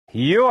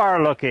You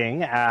are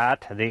looking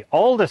at the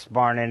oldest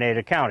barn in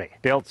Ada County,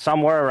 built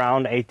somewhere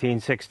around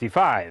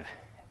 1865.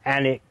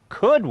 And it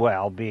could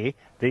well be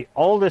the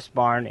oldest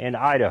barn in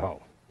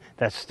Idaho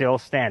that's still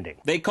standing.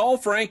 They call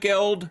Frank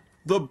Eld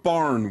the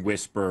Barn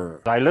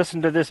Whisperer. I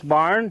listened to this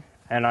barn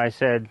and I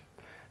said,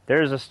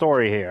 there's a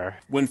story here.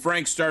 When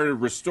Frank started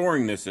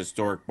restoring this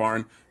historic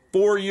barn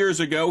 4 years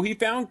ago, he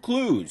found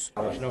clues.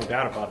 There's no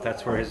doubt about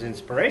that's where his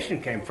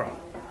inspiration came from,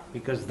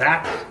 because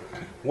that's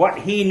what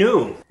he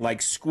knew.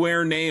 Like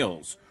square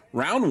nails.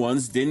 Round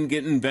ones didn't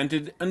get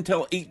invented until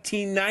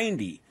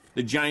 1890.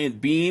 The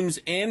giant beams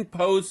and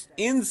posts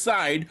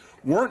inside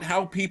weren't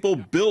how people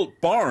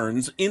built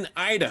barns in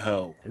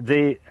Idaho.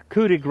 The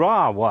coup de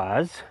grace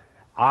was,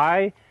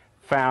 I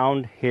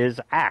found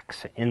his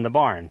axe in the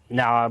barn.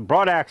 Now, a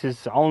broad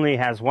axe only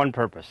has one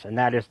purpose, and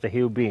that is to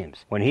hew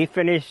beams. When he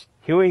finished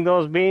hewing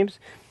those beams,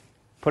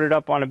 put it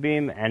up on a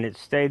beam, and it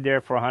stayed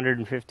there for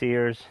 150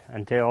 years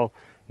until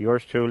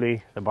yours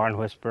truly, the Barn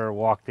Whisperer,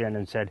 walked in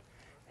and said,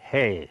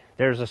 hey,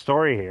 there's a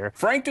story here.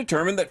 Frank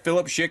determined that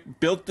Philip Schick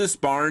built this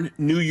barn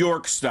New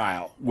York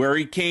style, where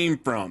he came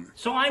from.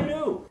 So I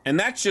knew. And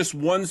that's just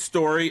one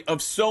story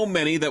of so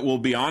many that will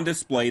be on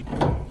display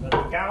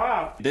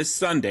this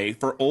Sunday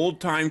for Old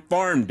Time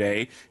Farm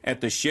Day at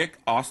the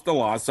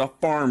Schick-Ostolasa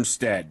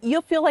Farmstead.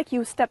 You'll feel like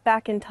you step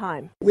back in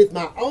time. With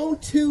my own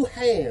 2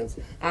 hands,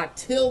 I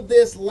tilled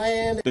this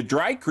land. The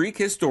Dry Creek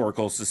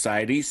Historical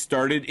Society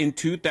started in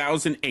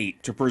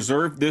 2008 to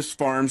preserve this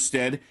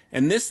farmstead,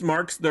 and this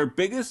marks their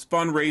biggest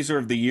fundraiser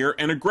of the year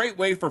and a great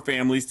way for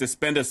families to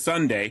spend a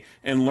Sunday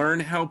and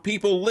learn how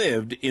people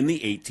lived in the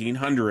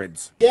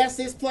 1800s. Yes,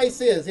 this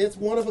place it's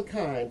one of a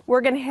kind.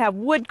 We're going to have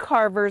wood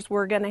carvers,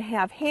 we're going to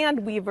have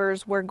hand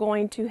weavers, we're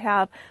going to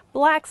have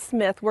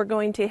blacksmith, we're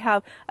going to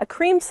have a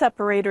cream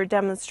separator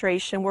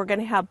demonstration, we're going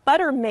to have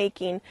butter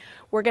making,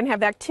 we're going to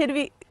have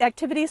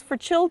activities for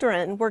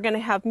children, we're going to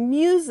have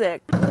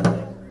music.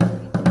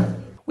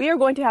 We are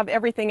going to have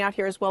everything out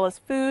here, as well as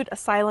food, a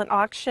silent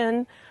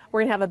auction.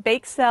 We're going to have a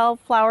bake sale,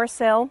 flower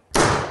sale.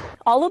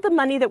 All of the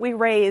money that we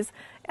raise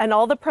and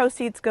all the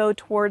proceeds go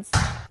towards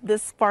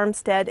this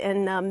farmstead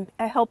and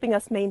helping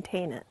us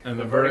maintain it. And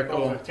the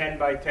vertical 10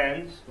 by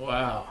 10s.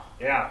 Wow.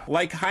 Yeah.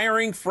 Like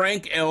hiring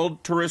Frank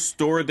Eld to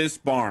restore this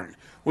barn,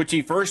 which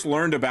he first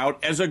learned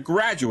about as a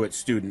graduate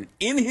student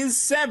in his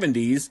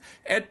 70s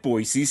at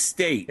Boise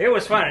State. It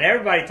was fun, and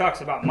everybody talks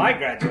about my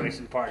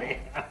graduation party.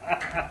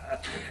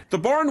 The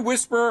Barn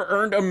Whisperer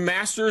earned a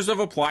Master's of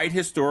Applied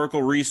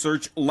Historical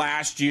Research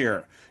last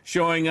year,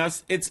 showing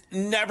us it's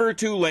never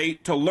too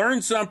late to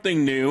learn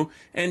something new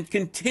and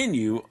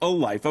continue a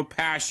life of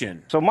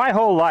passion. So my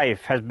whole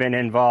life has been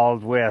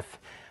involved with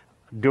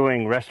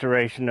doing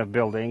restoration of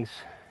buildings,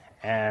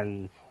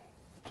 and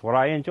it's what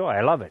I enjoy.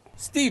 I love it.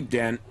 Steve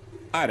Dent,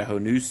 Idaho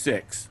News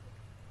 6.